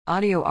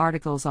Audio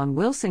articles on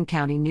Wilson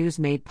County News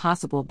made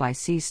possible by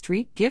C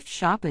Street Gift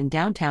Shop in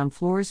downtown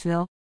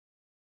Floresville.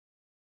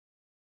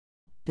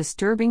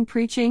 Disturbing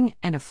preaching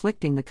and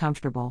afflicting the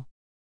comfortable.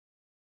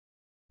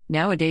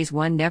 Nowadays,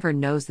 one never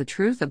knows the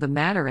truth of the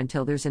matter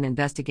until there's an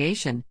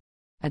investigation.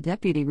 A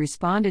deputy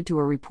responded to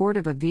a report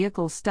of a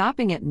vehicle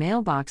stopping at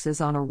mailboxes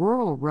on a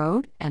rural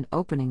road and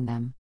opening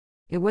them.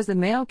 It was the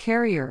mail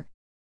carrier.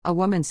 A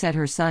woman said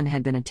her son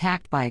had been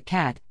attacked by a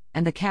cat,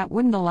 and the cat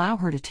wouldn't allow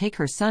her to take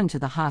her son to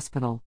the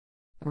hospital.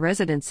 A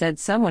resident said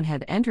someone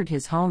had entered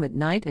his home at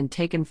night and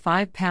taken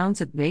 5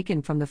 pounds of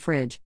bacon from the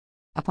fridge.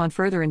 Upon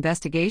further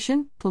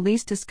investigation,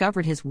 police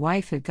discovered his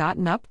wife had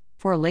gotten up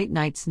for a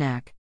late-night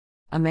snack.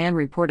 A man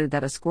reported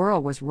that a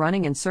squirrel was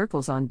running in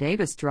circles on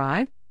Davis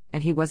Drive,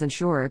 and he wasn't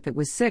sure if it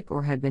was sick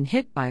or had been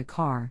hit by a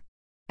car.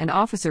 An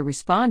officer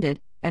responded,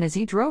 and as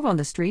he drove on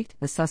the street,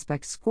 the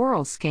suspect's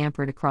squirrel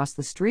scampered across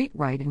the street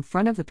right in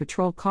front of the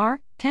patrol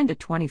car,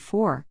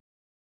 10-24.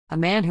 A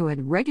man who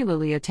had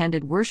regularly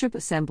attended worship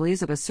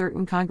assemblies of a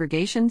certain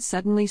congregation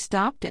suddenly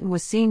stopped and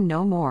was seen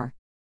no more.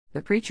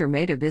 The preacher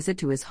made a visit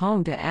to his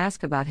home to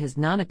ask about his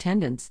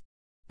non-attendance.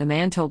 The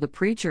man told the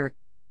preacher,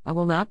 "I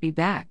will not be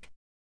back.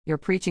 Your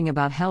preaching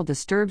about hell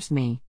disturbs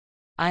me.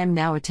 I am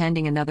now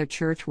attending another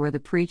church where the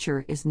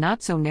preacher is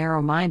not so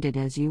narrow-minded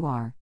as you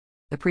are."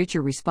 The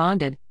preacher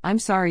responded, "I'm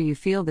sorry you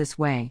feel this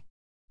way.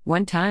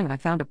 One time I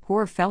found a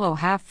poor fellow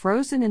half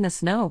frozen in the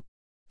snow.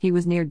 He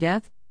was near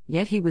death,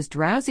 yet he was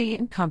drowsy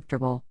and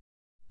comfortable.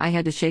 I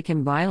had to shake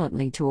him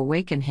violently to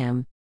awaken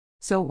him."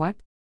 "So what?"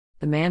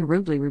 the man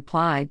rudely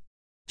replied.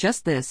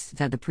 "Just this,"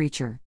 said the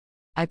preacher.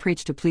 "I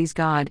preach to please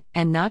God,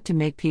 and not to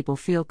make people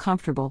feel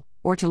comfortable,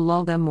 or to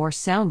lull them more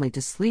soundly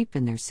to sleep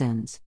in their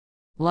sins.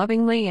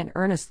 Lovingly and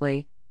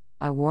earnestly,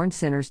 I warn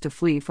sinners to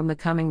flee from the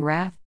coming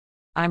wrath."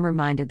 I'm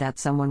reminded that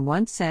someone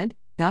once said,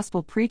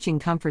 "Gospel preaching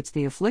comforts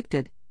the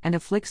afflicted, and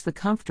afflicts the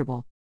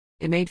comfortable."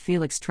 It made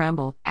Felix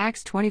tremble,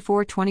 Acts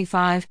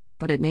 24:25,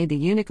 but it made the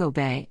eunuch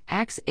obey,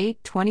 Acts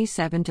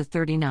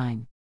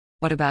 8:27-39.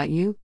 What about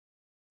you?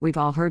 We've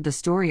all heard the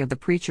story of the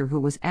preacher who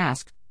was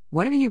asked,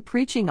 "What are you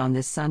preaching on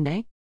this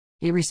Sunday?"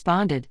 He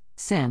responded,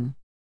 "Sin."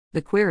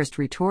 The querist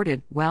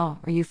retorted,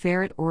 "Well, are you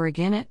for it or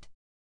against it?"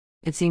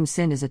 It seems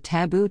sin is a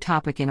taboo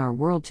topic in our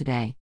world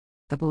today.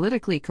 The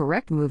politically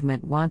correct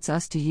movement wants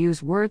us to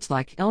use words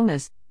like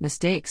illness,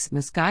 mistakes,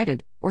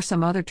 misguided, or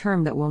some other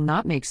term that will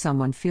not make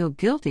someone feel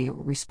guilty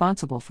or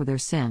responsible for their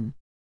sin.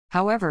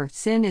 However,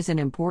 sin is an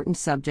important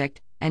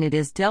subject, and it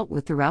is dealt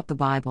with throughout the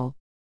Bible.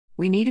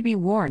 We need to be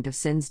warned of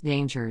sin's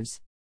dangers.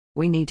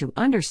 We need to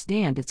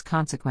understand its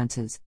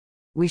consequences.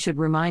 We should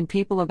remind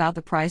people about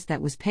the price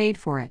that was paid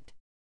for it.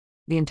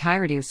 The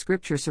entirety of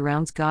Scripture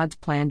surrounds God's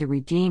plan to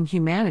redeem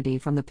humanity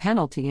from the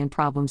penalty and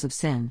problems of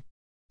sin.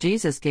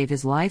 Jesus gave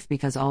his life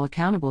because all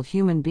accountable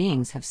human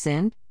beings have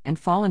sinned and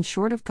fallen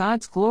short of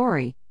God's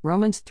glory,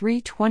 Romans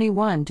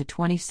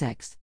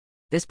 3:21-26.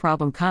 This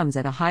problem comes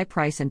at a high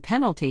price and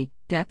penalty,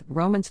 death,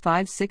 Romans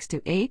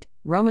 5:6-8,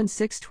 Romans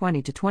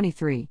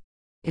 6:20-23.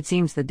 It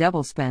seems the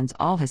devil spends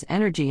all his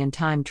energy and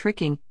time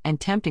tricking and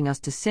tempting us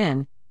to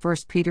sin,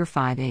 1 Peter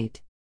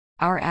 5:8.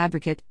 Our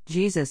advocate,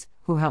 Jesus,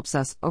 who helps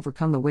us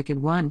overcome the wicked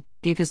one,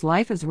 gave his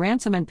life as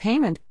ransom and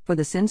payment for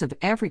the sins of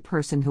every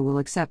person who will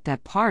accept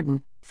that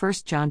pardon,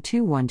 1 John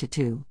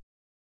 2:1-2.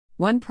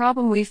 One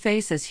problem we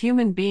face as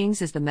human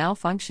beings is the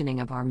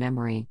malfunctioning of our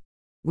memory.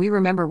 We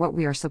remember what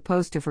we are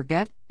supposed to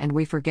forget, and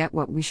we forget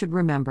what we should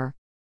remember.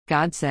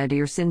 God said,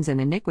 "Your sins and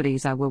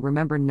iniquities I will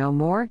remember no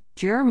more,"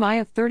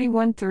 Jeremiah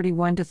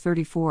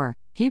 31:31-34,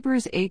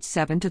 Hebrews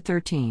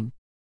 8:7-13.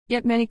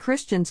 Yet many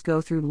Christians go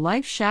through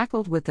life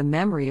shackled with the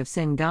memory of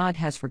sin God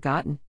has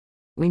forgotten.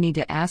 We need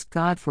to ask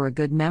God for a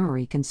good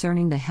memory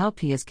concerning the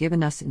help He has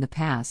given us in the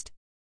past.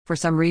 For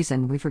some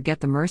reason, we forget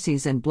the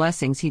mercies and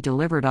blessings He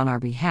delivered on our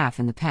behalf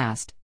in the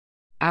past.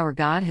 Our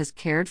God has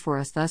cared for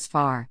us thus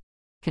far.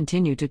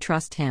 Continue to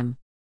trust Him.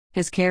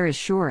 His care is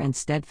sure and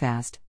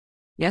steadfast.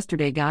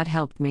 Yesterday God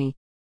helped me.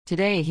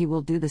 Today He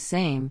will do the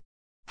same.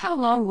 How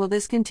long will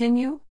this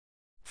continue?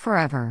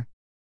 Forever.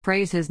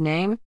 Praise His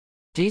name.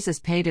 Jesus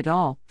paid it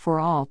all, for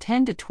all.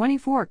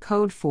 10-24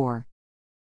 Code 4.